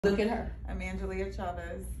Look at her. I'm Angelia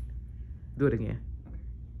Chavez. Do it again.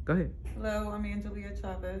 Go ahead. Hello, I'm Angelia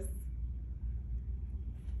Chavez.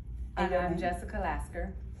 And I'm Jessica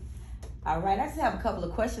Lasker. All right, I just have a couple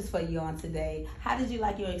of questions for you on today. How did you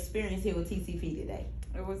like your experience here with TCP today?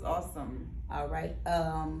 It was awesome. All right.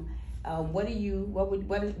 Why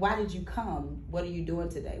did you come? What are you doing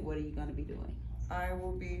today? What are you going to be doing? I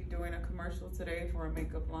will be doing a commercial today for a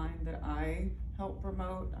makeup line that I help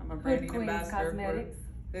promote. I'm a branding ambassador for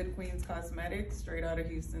Hood Queens Cosmetics, straight out of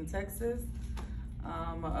Houston, Texas.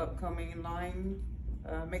 An upcoming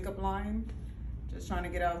makeup line. Just trying to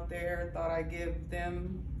get out there. Thought I'd give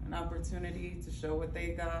them an opportunity to show what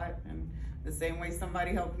they got, and the same way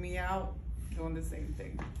somebody helped me out, doing the same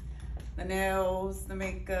thing. The nails, the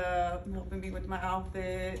makeup, helping me with my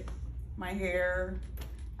outfit, my hair.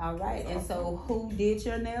 All right, and so who did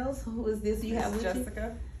your nails? Who is this you have with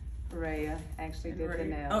Jessica. Rhea actually did the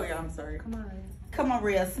nails. Oh yeah, I'm sorry. Come on, Rhea. Come on,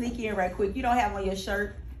 Rhea, sneak in right quick. You don't have on your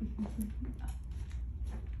shirt.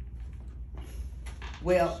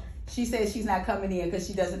 Well, she says she's not coming in because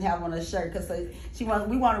she doesn't have on a shirt because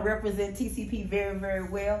we want to represent TCP very, very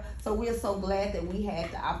well. So we're so glad that we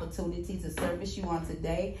had the opportunity to service you on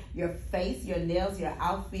today. Your face, your nails, your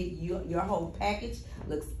outfit, your whole package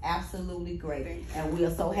looks absolutely great. And we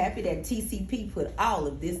are so happy that TCP put all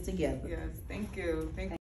of this together. Yes, thank you. Thank you.